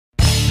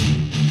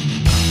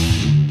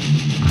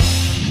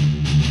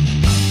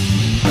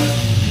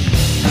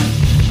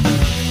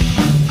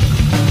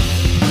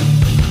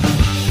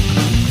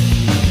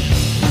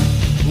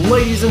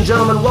Ladies and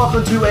gentlemen,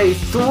 welcome to a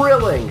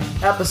thrilling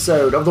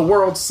episode of the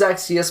world's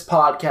sexiest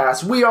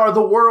podcast. We are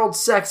the world's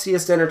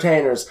sexiest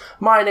entertainers.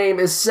 My name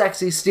is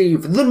Sexy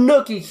Steve, the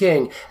Nookie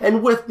King,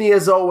 and with me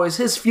as always,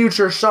 his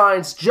future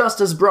shines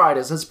just as bright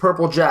as his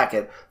purple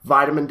jacket,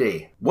 Vitamin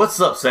D. What's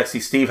up,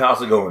 Sexy Steve?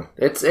 How's it going?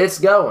 It's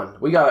going.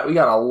 We got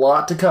a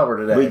lot to cover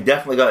today. We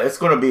definitely got. It's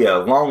going to be a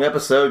long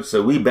episode,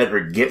 so we better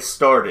get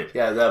started.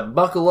 Yeah,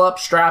 buckle up,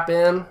 strap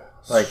in,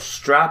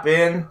 strap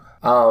in.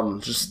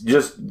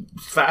 Just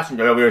fasten.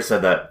 We already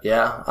said that.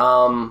 Yeah.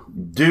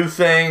 Do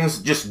things.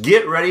 Just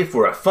get ready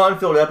for a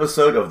fun-filled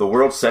episode of the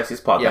world's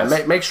sexiest podcast.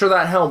 Yeah. Make sure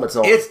that helmet's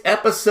on. It's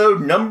episode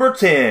number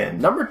 10.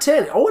 Number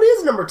 10. Oh, it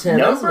is number 10.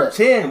 Number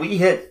 10. We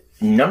hit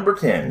number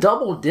 10.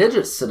 Double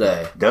digits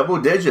today. Double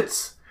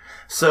digits.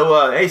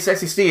 So, hey,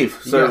 Sexy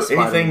Steve. So, yes,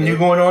 anything new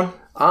going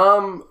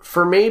on?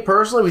 For me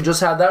personally, we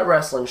just had that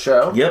wrestling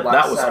show. Yep,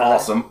 that was Saturday,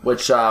 awesome.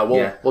 Which we'll talk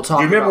about. Do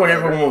you remember when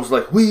later. everyone was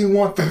like, "We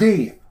want the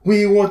D.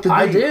 We want the D"?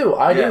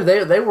 I do.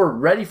 They were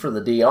ready for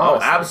the D.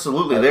 Honestly. Oh,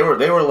 absolutely.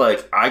 They were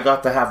like, "I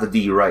got to have the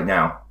D right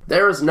now."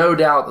 There is no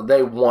doubt that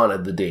they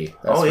wanted the D.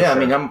 That's sure. I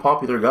mean, I'm a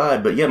popular guy,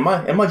 but yeah,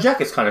 my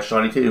jacket's kind of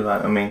shiny too.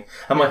 I mean,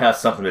 that might have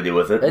something to do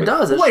with it. It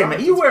does. Wait a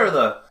minute, you wear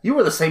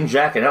the same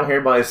jacket. I don't hear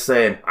everybody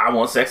saying, "I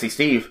want Sexy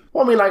Steve."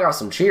 Well, I mean, I got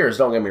some cheers.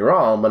 Don't get me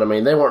wrong, but I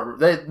mean, they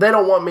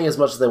don't want me as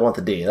much as they want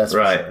the D. That's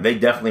right. For sure. They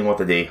definitely want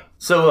the D.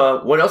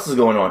 So, what else is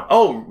going on?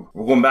 Oh,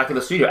 we're going back to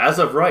the studio. As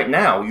of right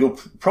now, you'll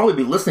probably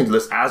be listening to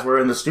this as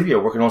we're in the studio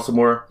working on some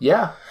more.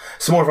 Yeah.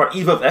 Some more of our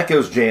Eve of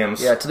Echoes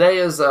jams. Yeah, today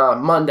is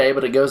Monday,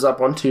 but it goes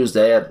up on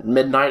Tuesday at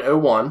midnight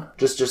 01,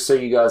 just so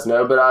you guys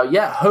know. But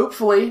yeah,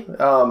 hopefully,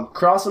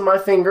 crossing my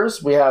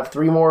fingers, we have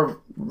 3 more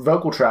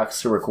vocal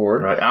tracks to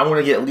record. Right, I want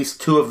to get at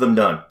least 2 of them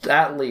done.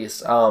 At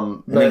least.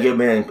 And then get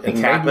them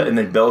in cap it, and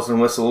then bells and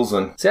whistles.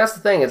 And see, that's the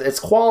thing. It's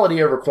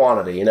quality over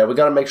quantity. You know, we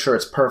got to make sure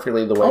it's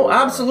perfectly the way we want it.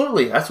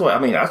 Absolutely. That's why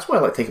I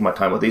like taking my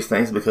time with these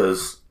things,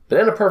 because... But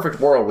in a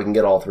perfect world, we can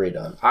get all 3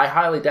 done. I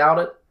highly doubt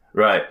it.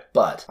 Right,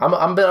 but I'm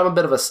a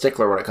bit of a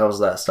stickler when it comes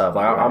to that stuff.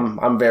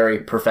 I'm very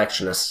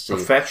perfectionist, Steve.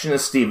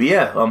 Perfectionist, Steve.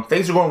 Yeah,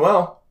 things are going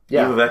well.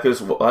 Yeah, Eve of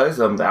Echoes wise,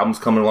 the album's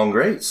coming along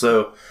great.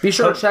 So be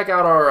sure to check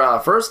out our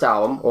first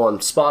album on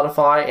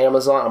Spotify,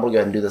 Amazon. I'm gonna go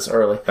ahead and do this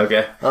early.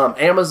 Okay.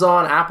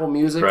 Amazon, Apple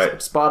Music, right.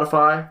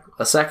 Spotify.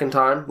 A second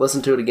time,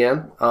 listen to it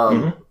again.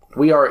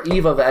 We are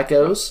Eve of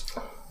Echoes.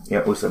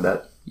 Yep, we said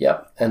that.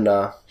 Yep, and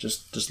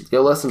just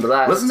go listen to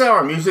that. Listen to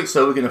our music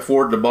so we can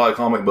afford to buy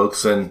comic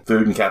books and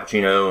food and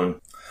cappuccino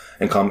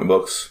and comic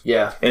books.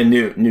 Yeah. And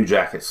new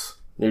jackets.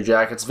 New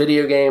jackets,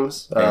 video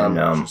games.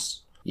 And,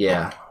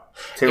 yeah.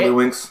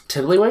 Tiddlywinks.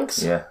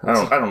 Tiddlywinks? Yeah.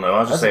 I don't know. I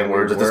was just saying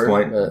words at this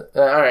point.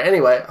 Alright,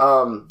 anyway.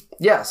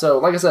 Yeah, so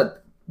like I said,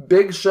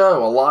 big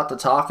show, a lot to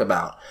talk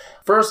about.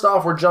 First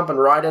off, we're jumping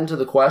right into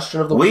the question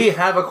of the week. We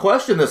have a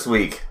question this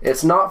week.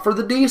 It's not for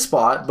the D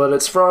spot, but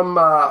it's from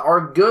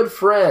our good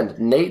friend,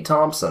 Nate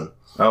Thompson.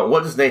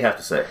 What does Nate have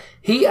to say?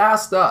 He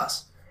asked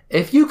us,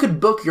 if you could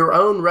book your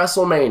own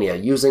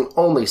WrestleMania using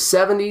only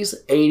 70s,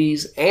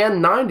 80s, and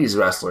 90s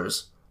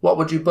wrestlers, what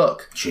would you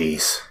book?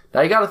 Jeez.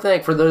 Now you gotta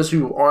think, for those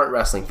who aren't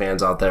wrestling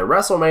fans out there,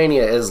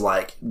 WrestleMania is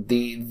like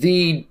the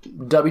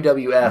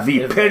WWF.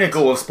 The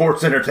pinnacle of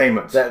sports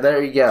entertainment.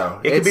 There you go.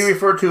 It could be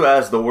referred to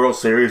as the World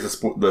Series,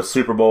 the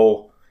Super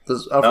Bowl,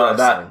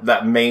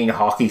 that main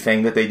hockey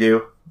thing that they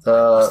do.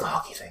 What's the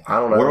hockey thing? I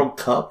don't know. World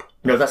Cup?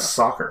 No, that's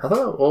soccer. I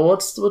thought, well,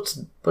 what's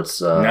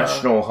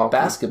National Hockey?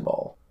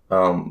 Basketball.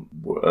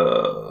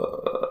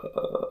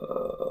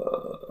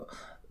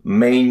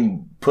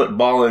 Main put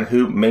ball and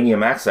hoop Mania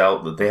Max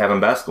out that they have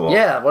in basketball.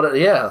 Yeah,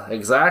 yeah,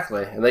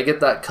 exactly. And they get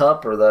that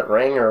cup or that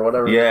ring or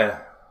whatever. Yeah,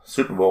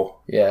 Super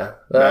Bowl. Yeah,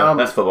 no,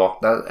 that's football.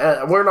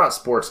 We're not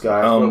sports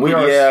guys. We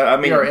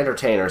are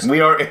entertainers.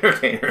 We are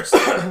entertainers.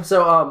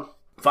 So,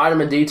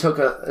 Vitamin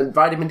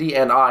D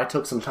and I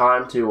took some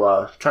time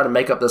to try to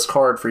make up this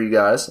card for you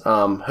guys.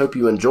 Hope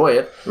you enjoy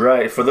it.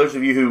 Right. For those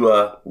of you who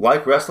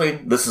like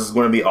wrestling, this is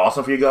going to be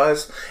awesome for you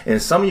guys.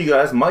 And some of you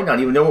guys might not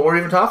even know what we're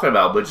even talking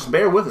about, but just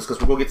bear with us because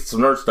we'll get to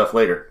some nerd stuff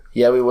later.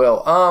 Yeah, we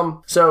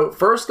will. So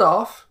first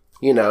off,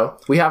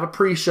 we have a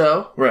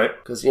pre-show. Right.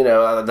 Because,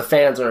 the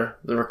fans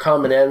they're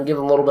coming in,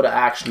 giving a little bit of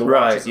action to watch.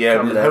 Right,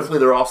 yeah. Hopefully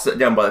they're all sitting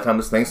down by the time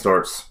this thing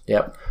starts.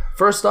 Yep.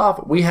 First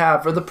off, we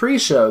have, for the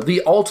pre-show,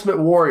 The Ultimate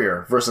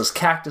Warrior versus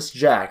Cactus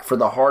Jack for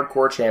the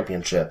Hardcore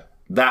Championship.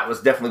 That was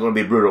definitely going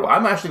to be brutal.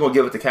 I'm actually going to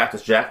give it to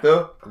Cactus Jack,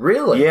 though.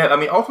 Really? Yeah, I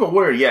mean, Ultimate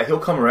Warrior, yeah, he'll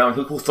come around,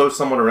 he'll throw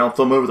someone around,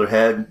 throw them over their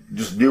head,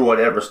 just do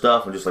whatever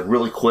stuff, and just,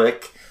 really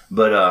quick.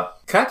 But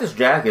Cactus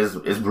Jack is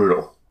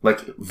brutal.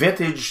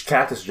 Vintage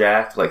Cactus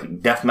Jack,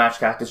 deathmatch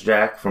Cactus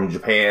Jack from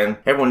Japan.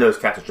 Everyone knows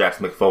Cactus Jack's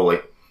Mick Foley.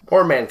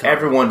 Or Mankind.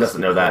 Everyone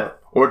doesn't know that.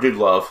 Or Dude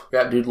Love.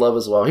 Yeah, Dude Love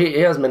as well. He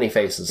has many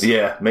faces.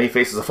 Yeah, many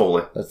faces of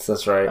Foley.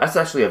 That's right. That's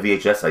actually a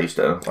VHS I used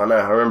to own. I know,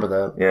 I remember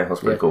that. Yeah,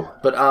 that's pretty cool.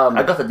 But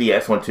I got the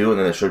DS one too, and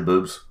then it showed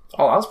boobs.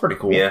 Oh, that was pretty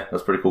cool. Yeah,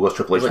 that's pretty cool. Those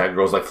Triple H tag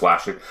girls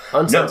flashing.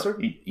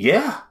 Uncensored? No,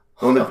 yeah.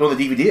 On the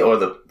DVD or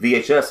the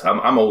VHS.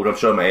 I'm old. I'm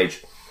showing my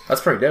age.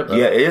 That's pretty dope, though.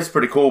 Yeah, it is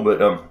pretty cool,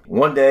 but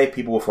one day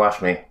people will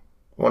flash me.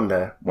 One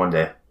day. One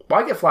day.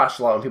 Well, I get flashed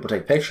a lot when people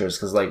take pictures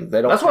because like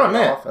they don't. That's what I turn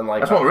meant. off and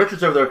like that's what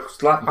Richard's over there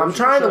slapping. I'm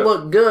trying to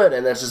look good,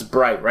 and it's just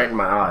bright right in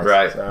my eyes.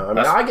 Right. So, I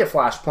mean, I get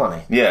flashed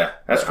plenty. Yeah,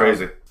 that's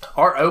crazy.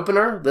 Our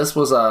opener. This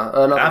was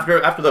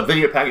another. After the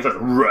video package was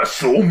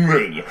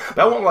WrestleMania.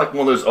 That wasn't like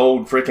one of those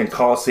old freaking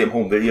Coliseum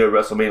home video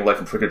WrestleMania like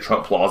in freaking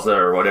Trump Plaza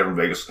or whatever in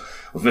Vegas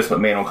with Vince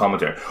McMahon on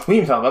commentary. We didn't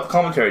even talk about the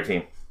commentary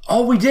team.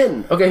 Oh, we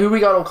didn't. Okay, who we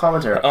got on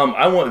commentary?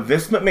 I want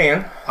Vince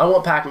McMahon. I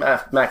want Pat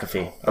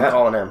McAfee. I'm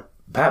calling him.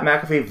 Pat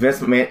McAfee, Vince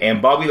McMahon,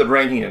 and Bobby the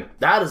Brain Heenan.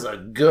 That is a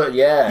good,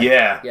 yeah.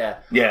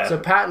 So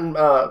Pat and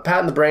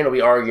the Brain will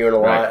be arguing a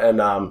lot,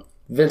 and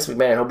Vince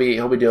McMahon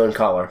he'll be doing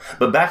color.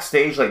 But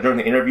backstage, like during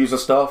the interviews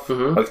and stuff,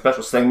 like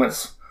special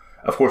segments,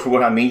 of course we're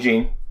gonna have Mean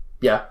Gene.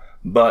 Yeah.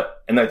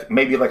 But and like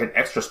maybe like an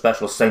extra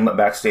special segment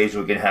backstage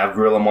we can have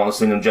Gorilla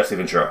Monsoon and Jesse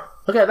Ventura.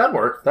 Okay, that'd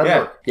work. That'd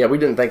work. Yeah, we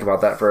didn't think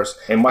about that first.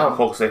 And Michael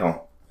Cole stay home.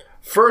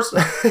 First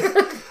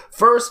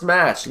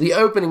match, the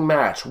opening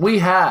match, we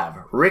have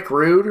Rick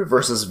Rude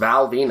versus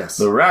Val Venus.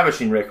 The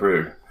ravishing Rick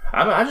Rude.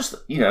 I just,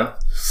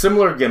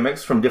 similar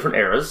gimmicks from different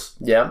eras.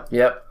 Yep.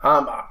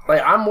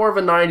 I'm more of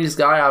a 90s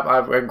guy.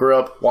 I grew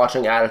up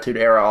watching Attitude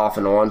Era off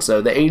and on,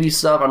 so the 80s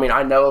stuff, I mean,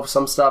 I know of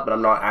some stuff, but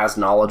I'm not as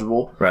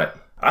knowledgeable. Right.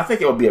 I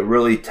think it would be a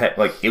really,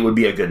 it would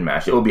be a good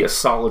match. It would be a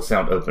solid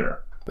sound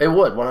opener. It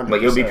would, 100%.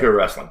 Like, it would be pure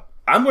wrestling.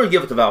 I'm going to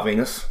give it to Val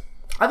Venus.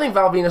 I think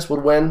Val Venus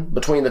would win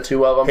between the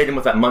two of them. Hit him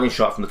with that money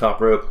shot from the top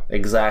rope.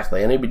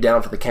 Exactly, and he'd be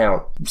down for the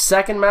count.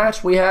 Second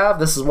match we have,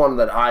 this is one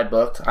that I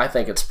booked. I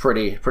think it's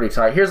pretty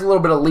tight. Here's a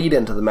little bit of lead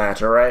into the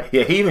match, all right?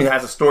 Yeah, he even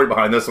has a story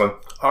behind this one.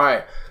 All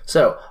right,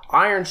 so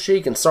Iron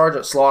Sheik and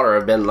Sergeant Slaughter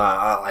have been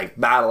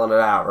battling it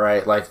out,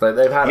 right? Like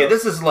they've had. Yeah,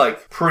 this is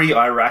like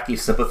pre-Iraqi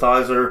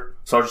sympathizer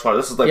Sergeant Slaughter.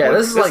 This is like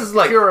this is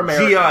like pure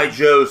American. G.I.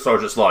 Joe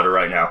Sergeant Slaughter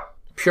right now.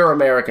 Pure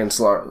American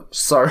Sergeant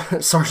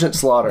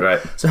Slaughter.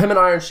 Right. So him and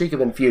Iron Sheik have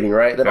been feuding,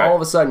 right? Then all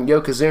of a sudden,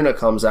 Yokozuna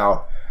comes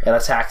out and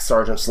attacks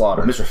Sergeant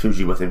Slaughter. Mr.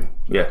 Fuji with him.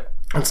 Yeah.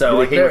 And so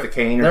like,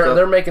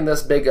 they're making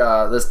this big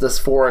this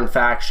foreign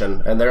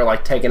faction, and they're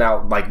like taking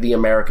out like the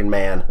American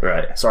man,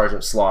 right?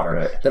 Sergeant Slaughter.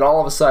 Right. Then all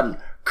of a sudden,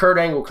 Kurt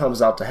Angle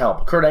comes out to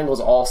help. Kurt Angle's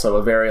also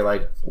a very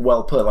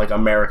well put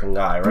American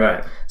guy,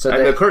 right?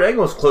 So Kurt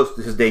Angle is close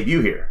to his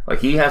debut here. Like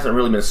he hasn't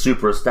really been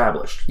super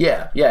established.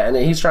 Yeah, and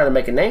he's trying to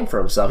make a name for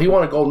himself. He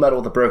won a gold medal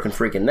with a broken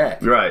freaking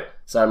neck. Right.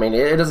 So I mean,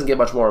 it doesn't get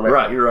much more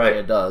American. Right, you're right.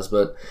 It does,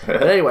 but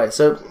anyway.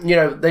 So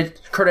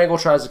Kurt Angle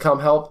tries to come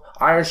help.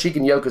 Iron Sheik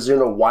and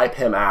Yokozuna wipe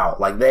him out.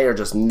 Like they are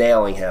just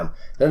nailing him.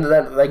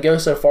 Then they go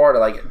so far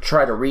to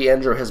try to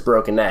re-injure his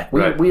broken neck.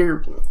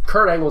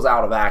 Kurt Angle's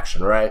out of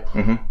action, right?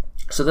 Mm-hmm.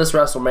 So this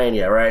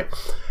WrestleMania, right?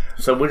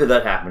 So when did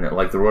that happen?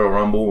 At the Royal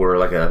Rumble or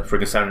a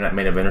freaking Saturday Night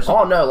Main Event or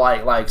something? Oh no,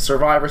 like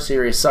Survivor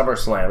Series,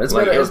 SummerSlam. It's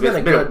been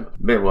a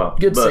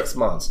good 6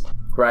 months,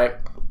 right?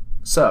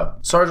 So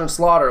Sergeant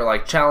Slaughter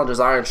challenges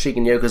Iron Sheik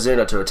and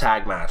Yokozuna to a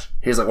tag match.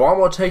 He's like, well, I'm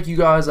gonna take you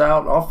guys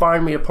out. I'll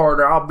find me a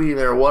partner. I'll be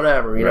there,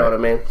 whatever. You know what I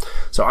mean?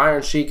 So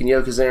Iron Sheik and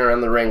Yokozuna are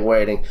in the ring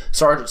waiting.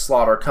 Sergeant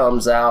Slaughter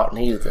comes out and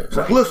he's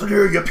like, listen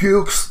here, you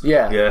pukes.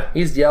 Yeah.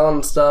 He's yelling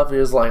and stuff.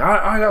 He's like,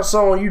 I got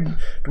someone you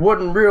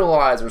wouldn't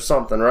realize or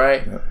something,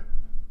 right? Yeah.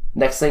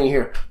 Next thing you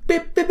hear,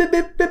 bip, bip, bip,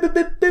 bip, bip,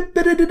 bip,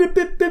 bip,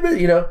 bip,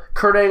 bip,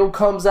 Kurt Angle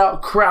comes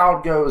out,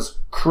 crowd goes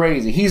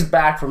crazy. He's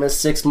back from his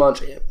 6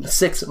 month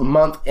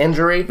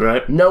injury.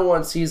 Right. No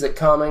one sees it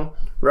coming.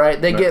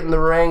 Right. They get in the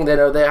ring. They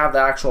know they have the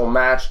actual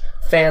match.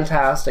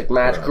 Fantastic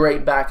match. Right.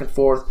 Great back and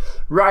forth.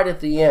 Right at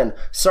the end,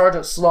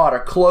 Sergeant Slaughter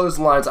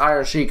clotheslines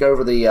Iron Sheik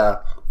over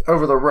the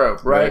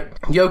rope, right?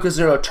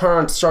 Yokozuna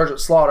turns Sergeant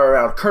Slaughter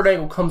around. Kurt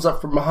Angle comes up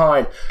from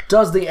behind,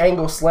 does the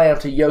angle slam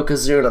to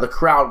Yokozuna. The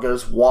crowd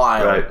goes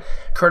wild. Right.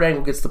 Kurt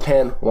Angle gets the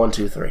pin. 1,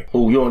 2, 3.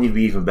 Oh, you don't need to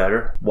be even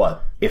better?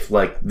 What? If,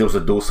 there was a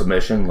dual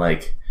submission,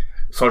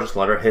 Sergeant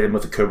Slaughter hit him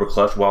with a Cobra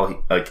Clutch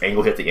while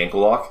Angle hit the ankle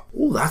lock.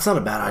 Ooh, that's not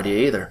a bad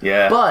idea either.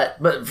 Yeah. But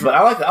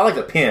I like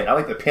the pin. I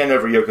like the pin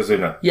over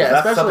Yokozuna. Yeah,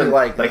 that's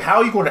especially how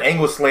are you going to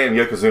angle slam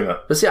Yokozuna?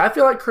 But see, I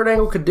feel like Kurt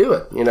Angle could do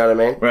it. You know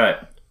what I mean? Right.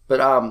 But,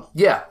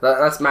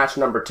 that's match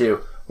number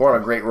 2. We're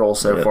on a great roll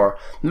so far.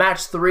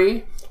 Match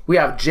 3, we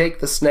have Jake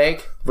the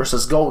Snake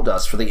versus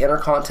Goldust for the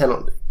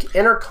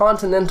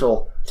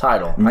Intercontinental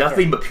title.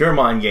 Nothing but pure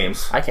mind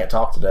games. I can't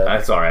talk today.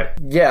 That's all right.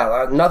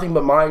 Yeah, nothing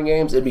but mind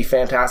games. It'd be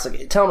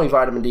fantastic. Tell me,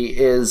 Vitamin D,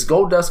 is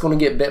Goldust going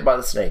to get bit by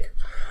the snake?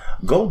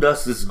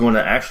 Goldust is going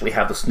to actually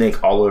have the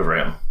snake all over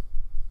him.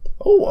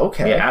 Oh,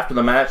 okay. Yeah, after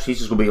the match, he's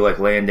just going to be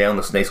laying down.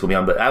 The snake's going to be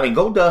on. But,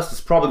 Goldust is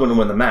probably going to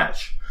win the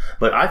match.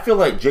 But I feel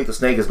like Jake the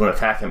Snake is going to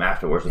attack him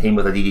afterwards, hit him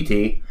with a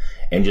DDT,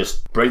 and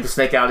just break the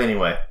snake out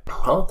anyway.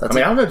 Well, I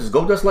don't know. Does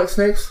Goldust like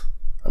snakes?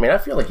 I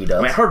feel like he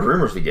does. I heard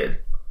rumors he did.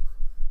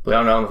 But I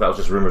don't know if that was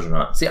just rumors or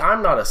not. See,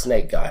 I'm not a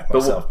snake guy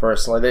myself,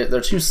 personally.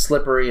 They're too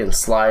slippery and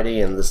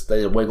slidey, and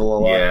they wiggle a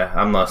lot. Yeah,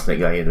 I'm not a snake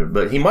guy either.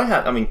 But he might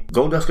have...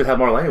 Goldust could have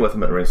Marlena with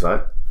him at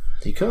ringside.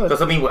 He could.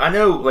 Because, I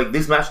know,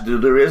 these matches,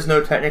 there is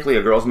no technically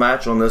a girls'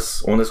 match on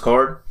this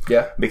card.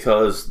 Yeah.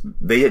 Because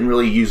they didn't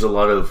really use a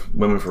lot of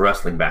women for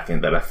wrestling back then.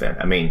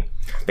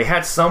 They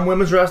had some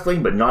women's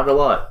wrestling, but not a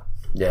lot.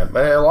 Yeah,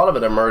 but a lot of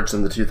it emerged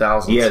in the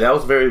 2000s. Yeah, that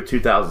was very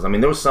 2000s. I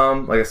mean, there was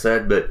some, like I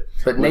said, but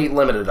Nate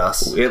limited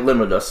us. It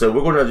limited us, so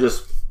we're going to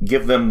just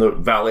give them the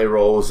valet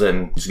roles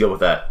and just go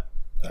with that.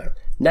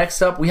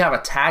 Next up, we have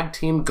a tag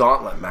team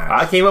gauntlet match.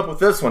 I came up with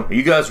this one. Are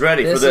you guys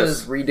ready for this? This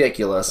is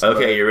ridiculous.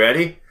 Okay, you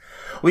ready?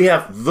 We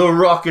have the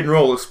Rock and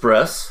Roll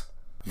Express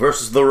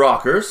versus the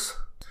Rockers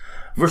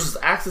versus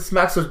Axe and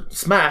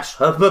Smash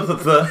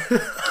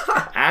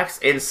Axe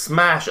and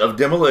Smash of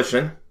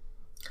Demolition,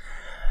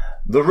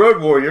 the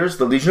Road Warriors,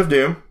 the Legion of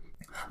Doom,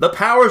 the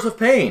Powers of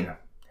Pain,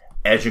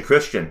 Edge and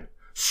Christian,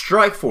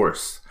 Strike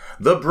Force,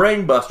 the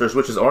Brainbusters,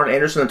 which is Arn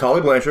Anderson and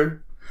Tully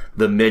Blanchard,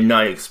 the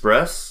Midnight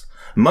Express,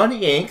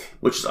 Money Inc.,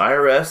 which is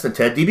IRS and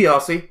Ted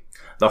DiBiase,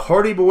 the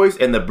Hardy Boys,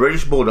 and the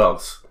British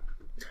Bulldogs.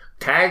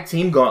 Tag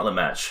team gauntlet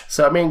match.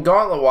 So, I mean,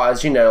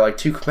 gauntlet-wise, like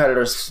two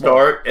competitors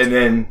start, and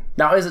then...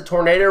 Now, is it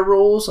tornado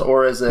rules,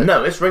 or is it...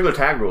 No, it's regular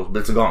tag rules, but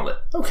it's a gauntlet.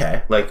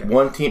 Okay. Like,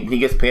 one team, he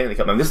gets pinned, and they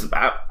come... I mean,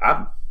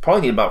 I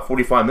probably need about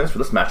 45 minutes for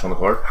this match on the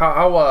card.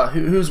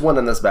 Who's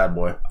winning this bad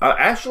boy?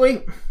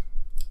 Actually,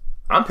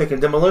 I'm picking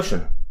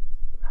Demolition.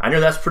 I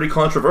know that's pretty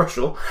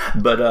controversial,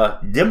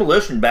 but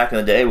Demolition back in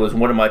the day was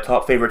one of my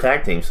top favorite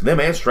tag teams. Them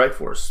and Strike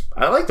Force.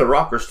 I like the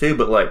Rockers, too,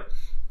 but, like,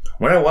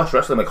 when I watch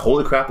wrestling, I'm like,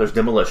 holy crap, there's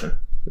Demolition.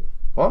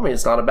 Well, I mean,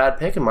 it's not a bad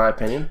pick in my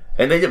opinion.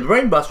 And the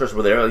Brainbusters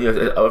were there.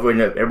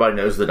 Everybody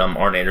knows that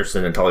Arn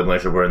Anderson and Tully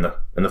Blanchard were in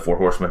the Four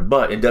Horsemen.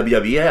 But in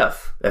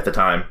WWF at the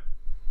time,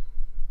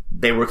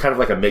 they were kind of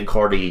like a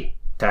mid-cardy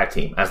tag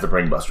team as the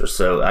Brainbusters.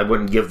 So I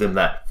wouldn't give them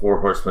that Four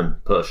Horsemen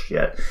push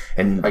yet.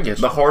 And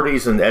the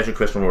Hardys and Edge and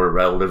Christian were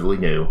relatively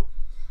new.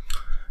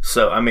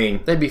 So I mean,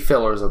 they'd be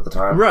fillers at the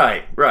time.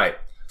 Right.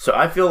 So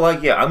I feel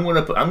like I'm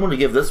gonna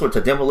give this one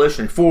to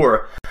Demolition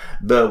for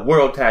the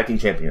World Tag Team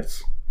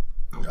Champions.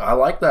 I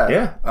like that.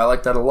 Yeah. I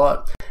like that a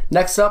lot.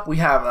 Next up, we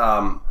have...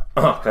 can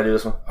I do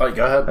this one? Oh,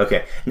 go ahead.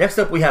 Okay. Next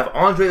up, we have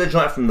Andre the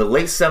Giant from the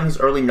late 70s,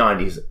 early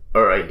 90s.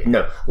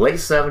 Late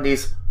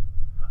 70s,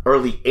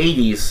 early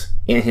 80s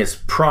in his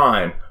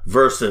prime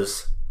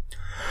versus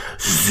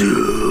Zeus.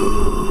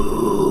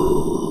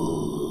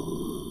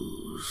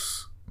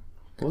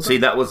 See,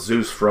 that was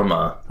Zeus from...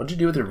 What'd you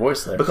do with your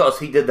voice there? Because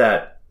he did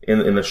that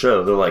in the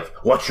show. They're like,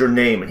 what's your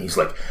name? And he's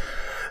like,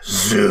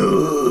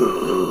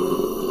 Zeus.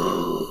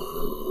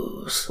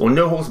 Well,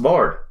 No Holds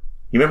Barred.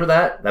 You remember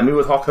that? That movie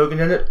with Hulk Hogan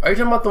in it? Are you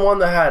talking about the one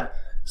that had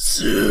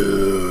Zeus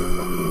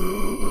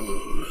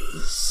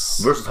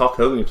versus Hulk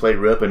Hogan? He played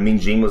Rip, and Mean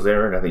Gene was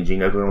there, and I think Gene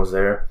Okerlund was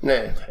there.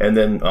 Yeah. And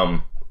then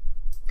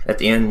at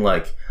the end,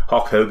 like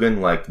Hulk Hogan,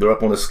 like they're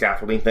up on the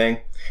scaffolding thing,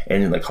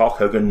 and like Hulk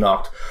Hogan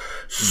knocked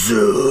Zeus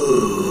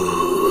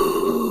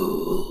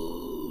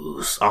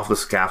off the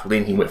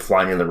scaffolding. He went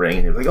flying in the ring,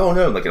 and he was like, "Oh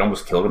no!" Like it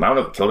almost killed him. I don't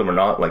know if it killed him or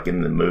not, like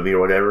in the movie or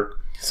whatever.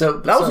 So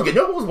that was a good.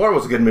 No Holds Barred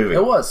was a good movie.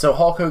 It was. So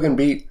Hulk Hogan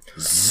beat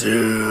Zeus.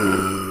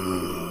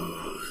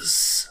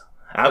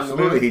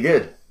 Absolutely, he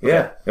did.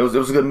 Yeah, okay. It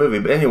was a good movie.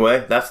 But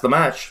anyway, that's the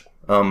match.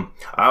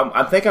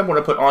 I think I'm going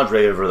to put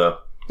Andre over though.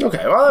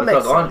 Okay, well that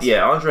makes sense.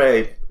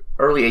 Andre,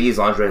 early '80s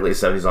Andre, late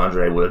 '70s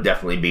Andre would have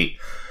definitely beat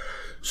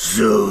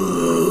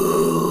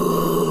Zeus.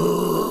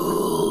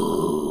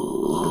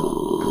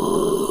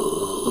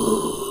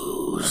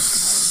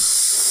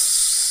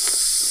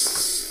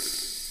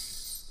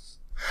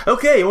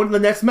 Okay, on to the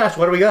next match.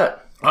 What do we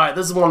got? All right,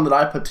 this is one that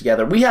I put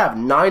together. We have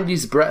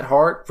 90s Bret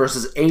Hart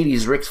versus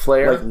 80s Ric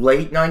Flair. Like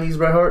late 90s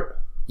Bret Hart?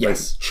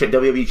 Yes. Like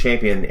WWE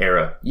champion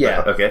era.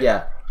 Yeah. Okay.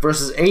 Yeah.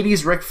 Versus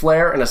 80s Ric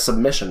Flair in a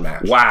submission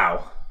match.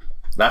 Wow.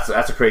 That's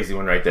a crazy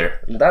one right there.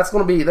 That's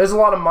going to be... There's a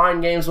lot of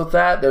mind games with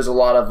that. There's a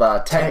lot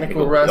of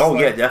technical wrestling. Oh,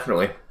 yeah,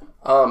 definitely.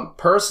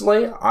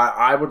 Personally,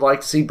 I would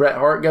like to see Bret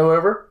Hart go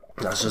over.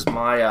 That's just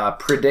my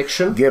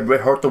prediction. Give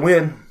Bret Hart the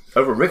win.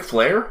 Over Ric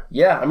Flair?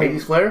 Yeah, I mean,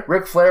 80s Flair?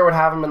 Ric Flair would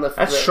have him in the...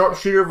 That's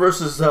sharpshooter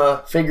versus...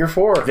 Figure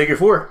four. Figure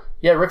four.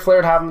 Yeah, Ric Flair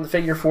would have him in the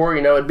figure four.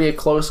 It'd be a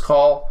close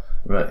call.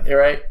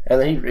 Right? And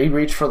then he'd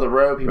reach for the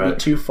rope. He'd be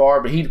too far,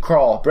 but he'd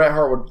crawl. Bret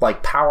Hart would,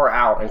 power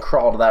out and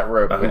crawl to that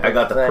rope. Okay, I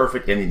got the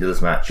perfect ending to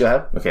this match. Go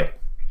ahead. Okay.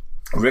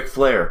 Ric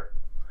Flair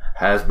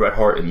has Bret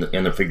Hart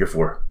in the figure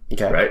four.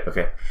 Okay. Right?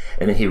 Okay.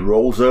 And then he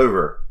rolls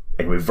over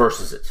and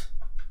reverses it.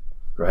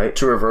 Right?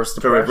 To reverse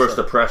the pressure. Reverse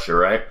the pressure,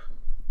 right?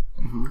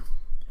 Mm-hmm.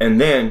 And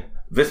then...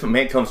 Vince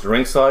McMahon comes to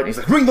ringside and he's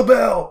like, ring the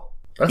bell!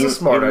 That's a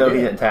smart idea. Even though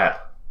he didn't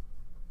tap.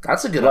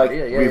 That's a good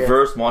idea, yeah.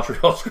 Reverse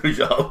Montreal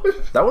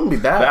Screwjob. That wouldn't be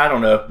bad. But I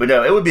don't know. But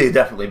no, it would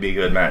definitely be a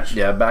good match.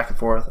 Yeah, back and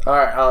forth.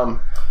 Alright,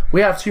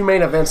 we have two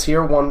main events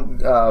here. One,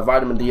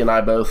 Vitamin D and I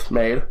both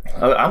made.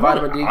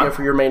 Vitamin D, go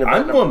for your main event.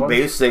 I'm going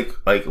basic,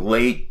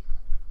 late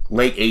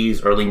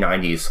 80s, early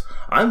 90s.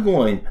 I'm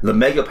going the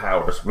Mega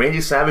Powers,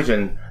 Randy Savage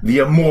and the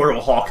immortal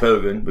Hulk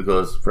Hogan,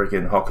 because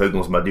freaking Hulk Hogan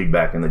was my dude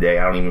back in the day.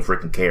 I don't even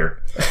freaking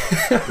care.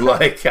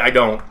 I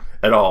don't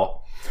at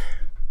all.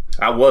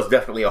 I was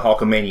definitely a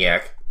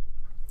Hulkamaniac.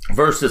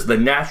 Versus the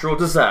Natural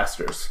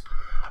Disasters,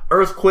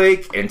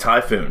 Earthquake and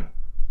Typhoon.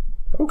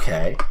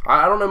 Okay.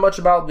 I don't know much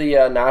about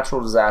the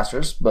natural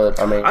disasters, but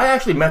I mean... I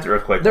actually met the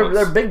Earthquake once.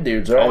 They're big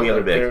dudes, right? Oh, yeah,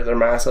 they're big. They're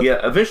massive. Yeah,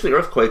 eventually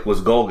Earthquake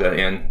was Golga,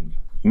 and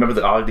Remember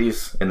the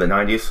Oddities in the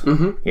 90s?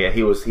 Mm-hmm. Yeah,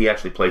 he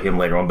actually played him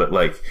later on, but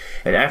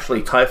and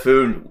actually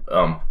Typhoon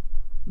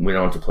went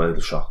on to play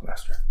the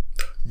Shockmaster.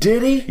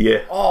 Did he?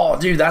 Yeah. Oh,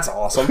 dude, that's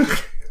awesome.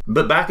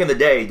 But back in the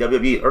day,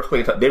 WWE,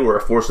 Earthquake, they were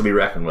a force to be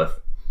reckoned with.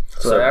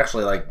 So they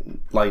actually,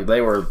 like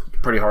they were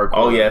pretty hardcore.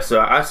 Oh, yeah,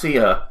 so I see,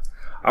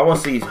 I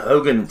want to see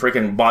Hogan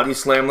freaking body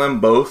slam them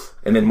both,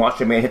 and then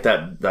Macho Man hit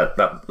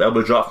that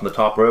elbow drop from the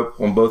top rope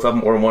on both of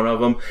them, or one of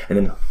them, and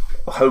then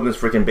Hogan's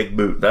freaking big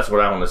boot. That's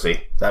what I want to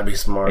see. That'd be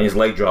smart. And his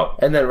leg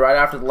drop. And then right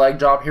after the leg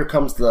drop, here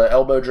comes the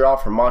elbow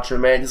drop from Macho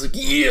Man. He's like,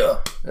 yeah!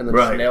 And then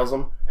just nails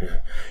him.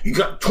 You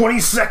got 20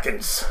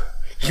 seconds.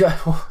 Yeah,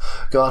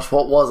 gosh,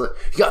 what was it?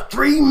 You got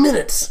 3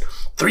 minutes.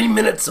 3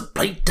 minutes of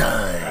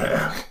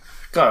playtime.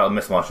 God, I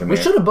miss Macho Man. We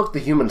should have booked the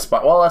Human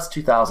Spider. Well, that's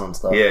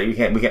 2000s, though. Yeah, we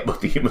can't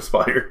book the Human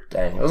Spider.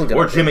 Dang, it was a good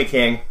Or idea. Jimmy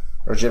King.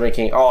 Or Jimmy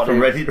King. Oh, dude. From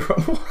Ready to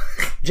Rumble.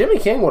 Jimmy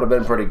King would have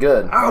been pretty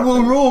good. I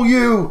will rule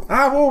you.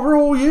 I will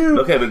rule you.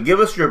 Okay, but give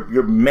us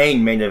your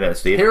main event,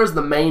 Steve. Here's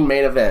the main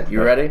event.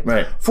 You ready?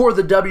 Right. For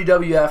the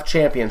WWF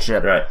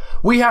Championship. Right.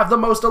 We have the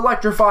most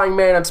electrifying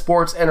man in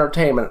sports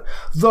entertainment.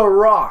 The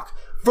Rock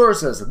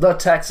versus the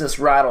Texas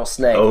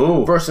Rattlesnake.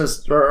 Oh.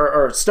 Versus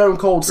or Stone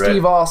Cold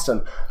Steve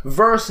Austin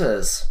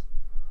versus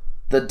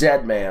the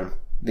Dead Man,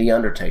 The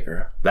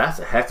Undertaker. That's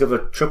a heck of a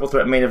triple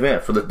threat main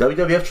event for the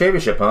WWF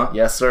Championship, huh?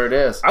 Yes, sir, it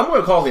is. I'm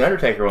going to call The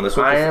Undertaker on this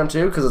one. I am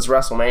too, because it's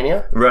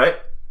WrestleMania. Right.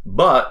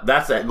 But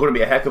that's going to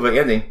be a heck of an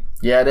ending.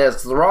 Yeah, it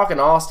is. The Rock and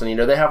Austin,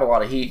 they have a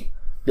lot of heat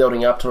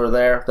building up to her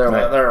there.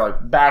 They're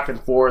like back and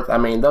forth. I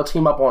mean, they'll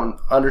team up on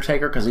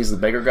Undertaker because he's the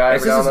bigger guy.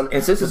 They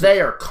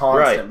are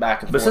constant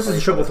back and forth. But since it's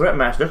a triple threat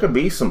match, there could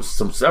be some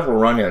several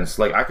run-ins.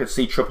 Like, I could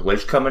see Triple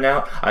H coming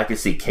out. I could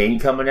see Kane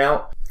coming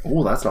out.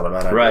 Oh, that's not a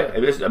bad idea.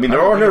 Right. I mean, there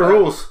are no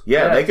rules.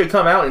 Yeah, they could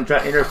come out and try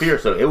to interfere,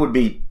 so it would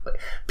be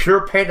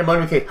pure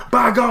pandemonium.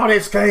 By God,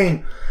 it's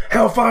Kane!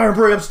 Hellfire and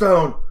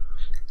brimstone!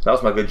 That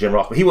was my good Jim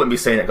Ross, but he wouldn't be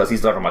saying it because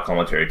he's not on my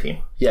commentary team.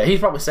 Yeah, he's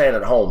probably saying it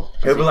at home.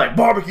 He'll be like,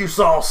 barbecue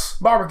sauce!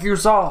 Barbecue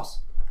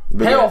sauce!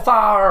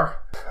 Hellfire!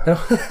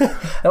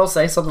 He'll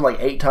say something like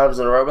 8 times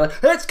in a row, like,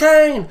 it's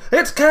Kane!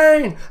 It's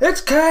Kane!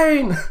 It's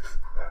Kane!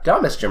 I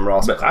miss Jim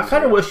Ross. But I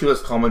kind of wish he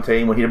was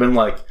commentating when he'd have been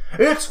like,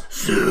 it's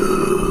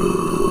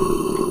Zeus.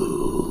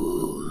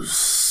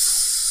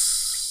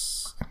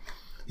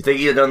 You think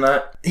he'd have done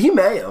that? He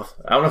may have.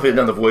 I don't know if he'd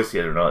done the voice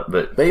yet or not,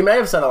 but he may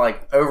have said it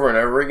like over and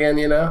over again,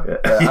 Yeah.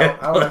 I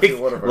don't know if he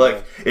would have.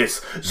 Like,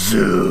 it's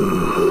Zeus.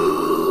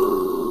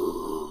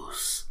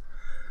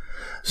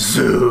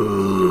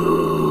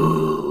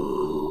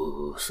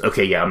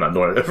 Okay, yeah, I'm not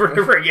doing it over and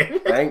over again.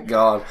 Thank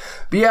God.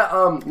 But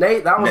yeah,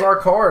 Nate, that was our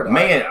card.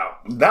 Man,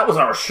 that was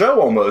our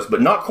show almost,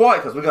 but not quite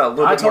because we got a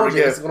little bit more to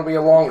get. It's going to be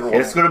a longer one.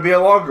 It's going to be a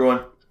longer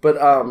one. But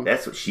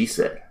that's what she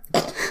said.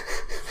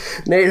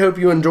 Nate, hope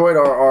you enjoyed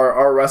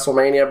our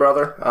WrestleMania,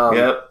 brother.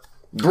 Yep.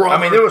 Brother.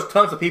 I mean, there was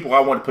tons of people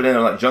I wanted to put in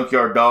there, like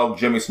Junkyard Dog,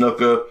 Jimmy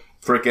Snuka,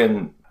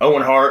 freaking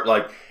Owen Hart,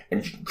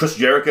 and Chris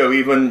Jericho,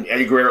 even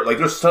Eddie Guerrero. Like,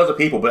 there's tons of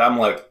people, but I'm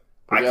like,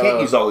 I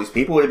can't use all these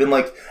people. It would have been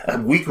like a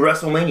week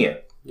WrestleMania.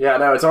 Yeah,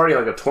 no, it's already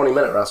like a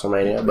 20-minute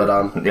WrestleMania,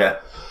 but yeah.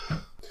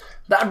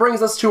 That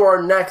brings us to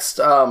our next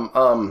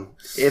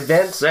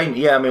event.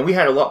 Yeah, I mean, we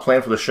had a lot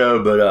planned for the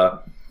show,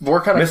 but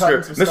we're kind of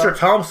Mr.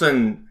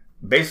 Thompson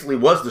basically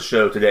was the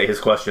show today. His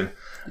question.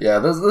 Yeah,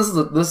 this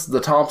is the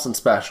Thompson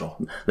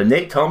special. The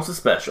Nate Thompson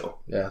special.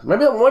 Yeah,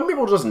 maybe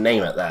we'll just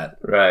name it that.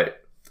 Right.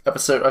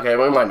 Episode. Okay,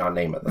 we might not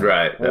name it that.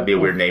 Right. That'd be a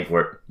weird name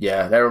for it.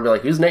 Yeah, they would be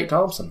like, "Who's Nate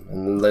Thompson?"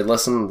 And then they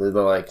listen. They're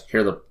like,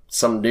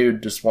 some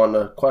dude just wanted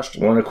a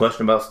question. Wanted a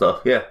question about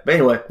stuff. Yeah. But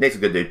anyway, Nate's a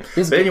good dude.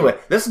 Anyway,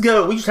 let's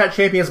go. We just had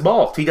Champions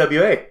Ball,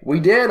 TWA.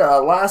 We did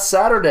last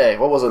Saturday.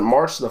 What was it,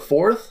 March the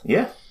 4th?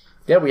 Yeah.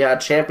 Yeah, we had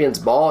Champions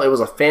Ball. It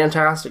was a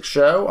fantastic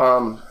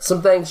show.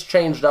 Some things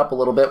changed up a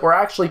little bit. We're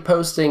actually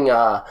posting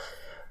the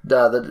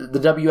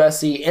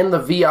WSE in the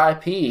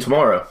VIP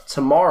tomorrow.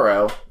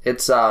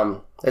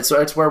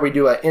 It's where we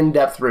do an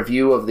in-depth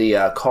review of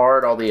the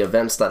card, all the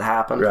events that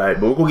happened. Right,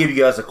 but we'll give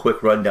you guys a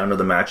quick rundown of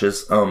the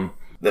matches.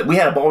 We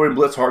had a Ballroom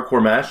Blitz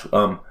hardcore match.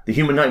 The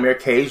Human Nightmare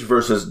Cage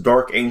versus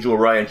Dark Angel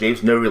Ryan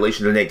James, no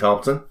relation to Nate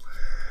Thompson.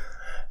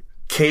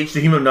 Cage the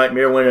Human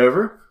Nightmare went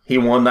over. He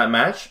won that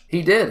match.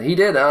 He did. He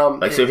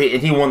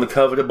won the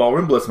coveted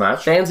Ballroom Blitz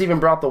match. Fans even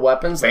brought the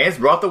weapons. It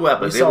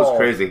was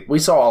crazy. We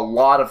saw a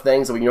lot of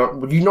things that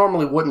you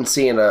normally wouldn't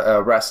see in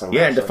a wrestling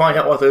match. And to find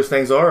out what those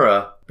things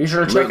are, be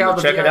sure to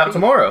check it out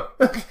tomorrow.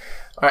 All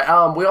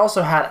right. We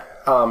also had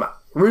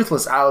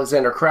Ruthless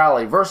Alexander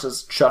Crowley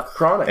versus Chuck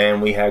Chronic.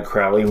 And we had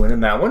Crowley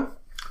winning that one.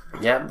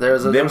 Yeah, there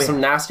was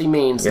some nasty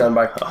memes done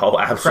by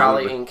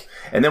Crowley Inc.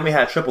 And then we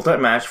had a triple threat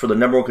match for the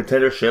number one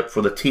contendership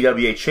for the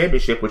TWA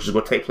Championship, which is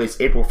going to take place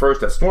April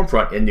 1st at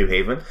Stormfront in New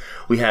Haven.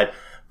 We had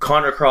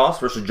Connor Cross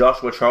versus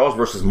Joshua Charles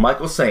versus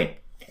Michael Saint.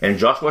 And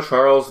Joshua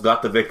Charles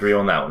got the victory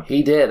on that one.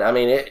 He did. I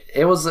mean,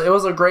 it was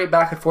a great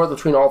back and forth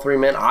between all three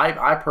men.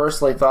 I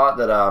personally thought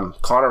that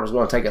Connor was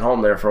going to take it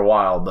home there for a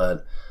while,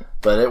 but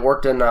it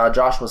worked in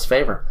Joshua's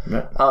favor.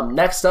 Yeah.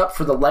 Next up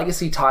for the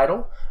Legacy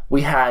title,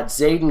 we had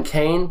Zayden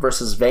Kane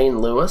versus Vane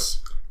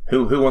Lewis.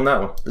 Who won that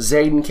one?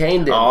 Zayden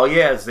Kane did. Oh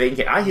yeah, Zayden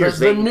Kane. I hear There's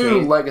Zayden the new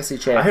Kane. legacy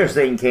champion. I hear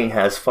Zayden Kane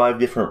has 5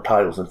 different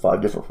titles in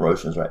 5 different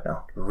promotions right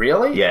now.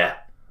 Really? Yeah,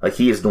 like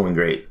he is doing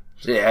great.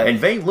 Yeah. And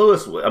Vane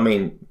Lewis, I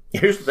mean,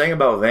 here's the thing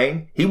about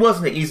Vane. He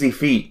wasn't an easy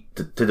feat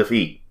to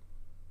defeat.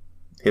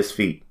 His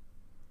feat.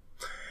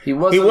 He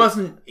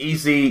wasn't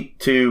easy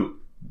to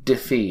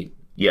defeat.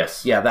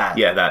 Yes. Yeah, that.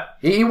 Yeah, that.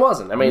 He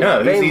wasn't. I mean,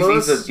 no, Vane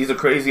Lewis, he's a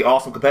crazy,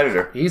 awesome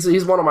competitor.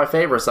 He's one of my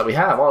favorites that we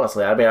have,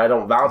 honestly. I mean, I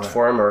don't vouch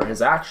for him or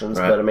his actions,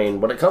 but I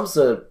mean, when it comes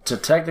to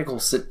technical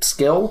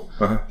skill,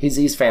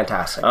 he's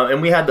fantastic.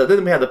 And we had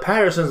the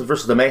Pattersons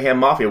versus the Mayhem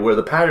Mafia, where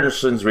the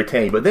Pattersons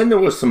retained. But then there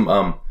was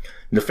some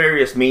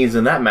nefarious means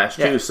in that match,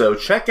 too. Yeah. So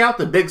check out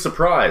the big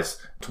surprise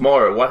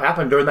tomorrow. What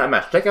happened during that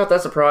match? Check out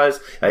that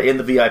surprise in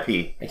the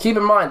VIP. And keep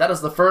in mind, that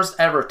is the first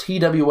ever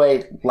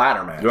TWA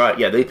ladder match. Right,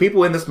 yeah. The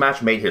people in this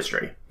match made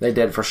history. They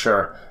did, for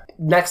sure.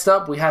 Next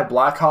up, we had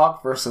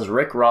Blackhawk versus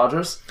Rick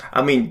Rogers.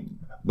 I mean,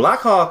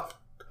 Blackhawk,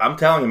 I'm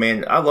telling you,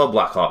 man, I love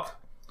Blackhawk.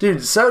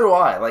 Dude, so do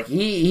I. Like,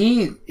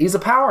 he's a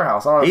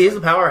powerhouse, honestly. He is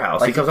a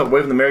powerhouse. Like, he comes up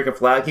waving the American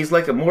flag. He's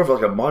like more of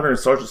like a modern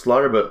Sergeant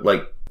Slaughter, but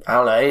like... I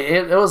don't know.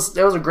 It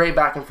was a great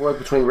back and forth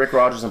between Rick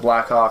Rogers and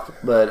Blackhawk,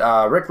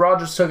 but Rick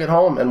Rogers took it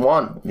home and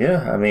won.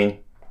 Yeah, I mean,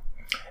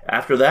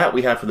 after that,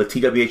 we had for the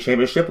TWA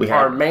Championship, we had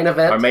our main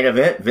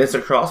event,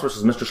 Vincent Cross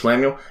versus Mr.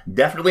 Slamuel.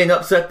 Definitely an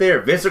upset there.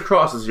 Vincent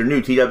Cross is your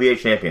new TWA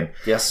champion.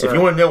 Yes, sir. If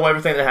you want to know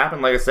everything that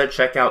happened, like I said,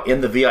 check out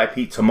In the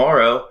VIP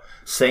tomorrow.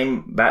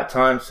 Same bat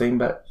time, same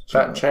bat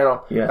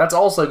channel. Yeah. That's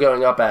also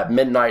going up at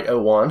midnight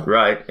 01.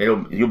 Right.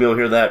 You'll be able to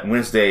hear that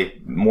Wednesday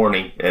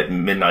morning at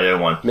midnight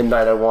 01.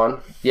 Midnight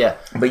 01. Yeah.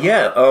 But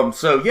yeah,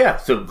 so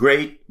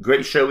great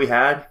show we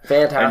had.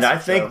 Fantastic. And I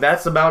think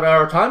that's about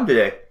our time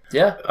today.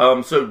 Yeah.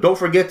 So don't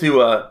forget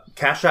to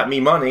Cash App me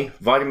money,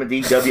 Vitamin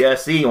D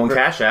WSE on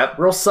Cash App.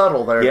 Real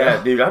subtle there. Yeah,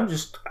 man. dude, I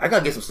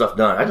gotta get some stuff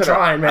done. I'm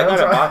trying, man.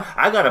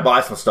 I gotta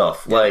buy some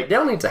stuff. Like,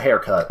 Dale needs a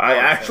haircut. I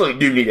actually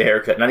do need a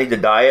haircut, and I need to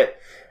dye it.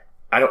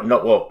 I don't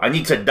know. Well, I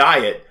need to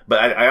dye it,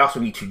 but I also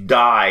need to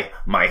dye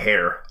my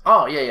hair.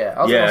 Oh yeah.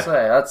 I was gonna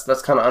say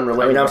that's kind of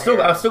unrelated. I mean,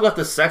 I've still got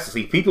this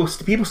sexy. People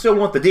still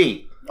want the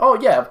D. Oh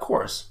yeah, of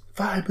course.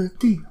 Vitamin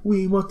D,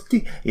 we want the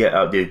D.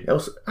 Yeah, dude, that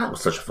was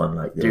such a fun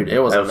night. Dude, it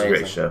was amazing. A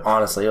great show.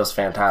 Honestly, it was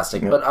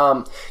fantastic. Yep.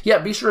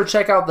 But be sure to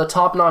check out the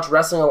Top Notch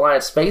Wrestling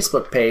Alliance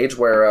Facebook page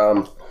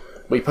where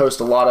we post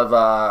a lot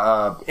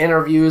of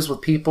interviews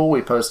with people.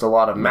 We post a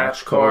lot of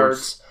match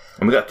cards.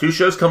 And we got 2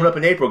 shows coming up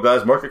in April,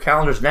 guys. Mark your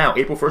calendars now,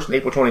 April 1st and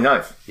April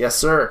 29th. Yes,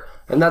 sir.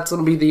 And that's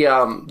going to be the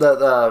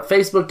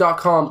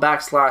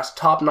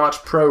facebook.com/Top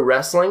Notch Pro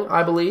Wrestling,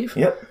 I believe.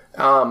 Yep.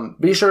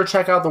 Be sure to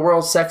check out the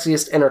World's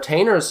Sexiest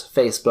Entertainers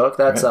Facebook.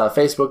 That's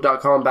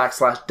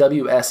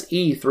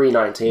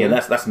facebook.com/WSE319. Yeah,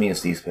 that's me and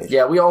Steve's page.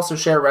 Yeah, we also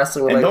share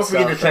wrestling related stuff. And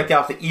don't forget to check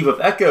out the Eve of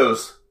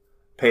Echoes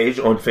page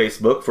on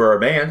Facebook for our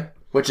band.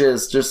 Which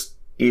is just...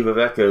 Eve of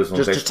Echoes on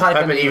Facebook. Just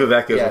type in Eve of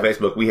Echoes on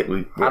Facebook.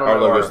 Our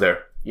logo's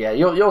there. Yeah,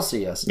 you'll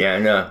see us. Yeah, I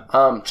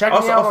know. Check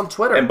me out on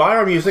Twitter. And buy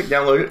our music,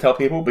 download it, tell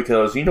people,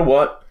 because you know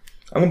what?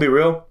 I'm going to be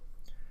real.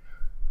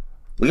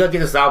 We got to get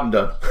this album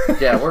done.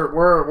 Yeah,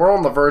 we're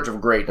on the verge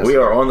of greatness. We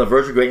are on the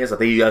verge of greatness. I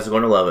think you guys are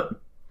going to love it.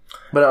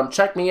 But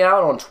check me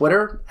out on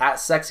Twitter,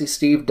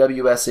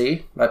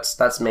 @SexySteveWSE.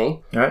 That's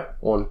me. All right.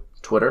 On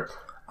Twitter.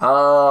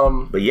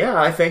 But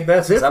yeah, I think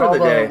that's it for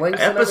the day.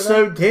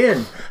 Episode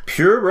 10,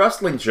 Pure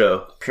Wrestling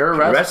Show. Pure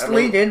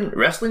Wrestling.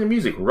 Wrestling and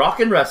music. Rock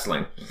and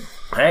wrestling.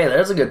 Hey,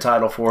 there's a good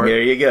title for it.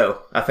 There you go.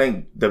 I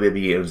think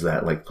WWE owns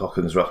that, like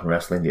Hawkins Rock and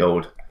Wrestling, the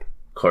old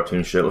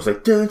cartoon show. It was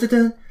like dun dun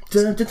dun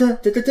dun dun dun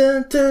dun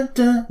dun dun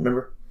dun.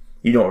 Remember?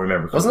 You don't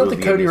remember? Wasn't that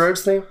the Cody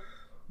Rhodes theme?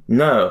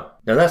 No,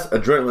 that's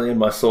Adrenaline in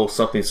My Soul.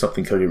 Something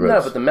Cody Rhodes.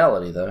 No, but the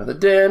melody though. The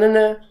dun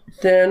dun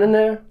dun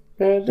dun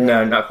dun.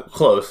 No, not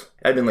close.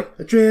 I've been like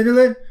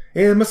Adrenaline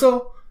in My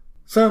Soul.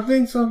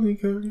 Something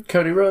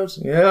Cody Rhodes.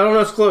 Yeah, I don't know.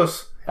 It's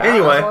close.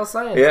 Anyway, that's what I was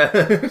saying. Yeah.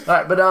 All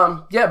right, but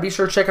be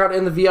sure to check out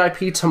In the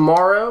VIP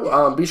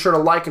tomorrow. Be sure to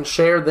like and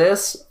share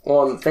this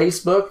on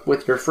Facebook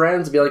with your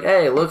friends. Be like,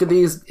 hey, look at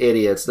these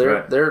idiots.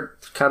 They're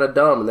kind of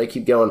dumb, and they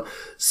keep going,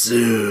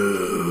 Zeus.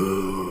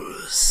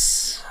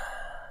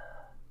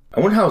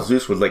 I wonder how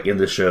Zeus would end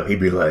the show. He'd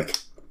be like,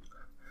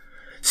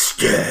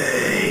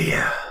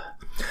 stay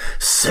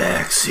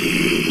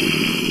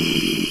sexy.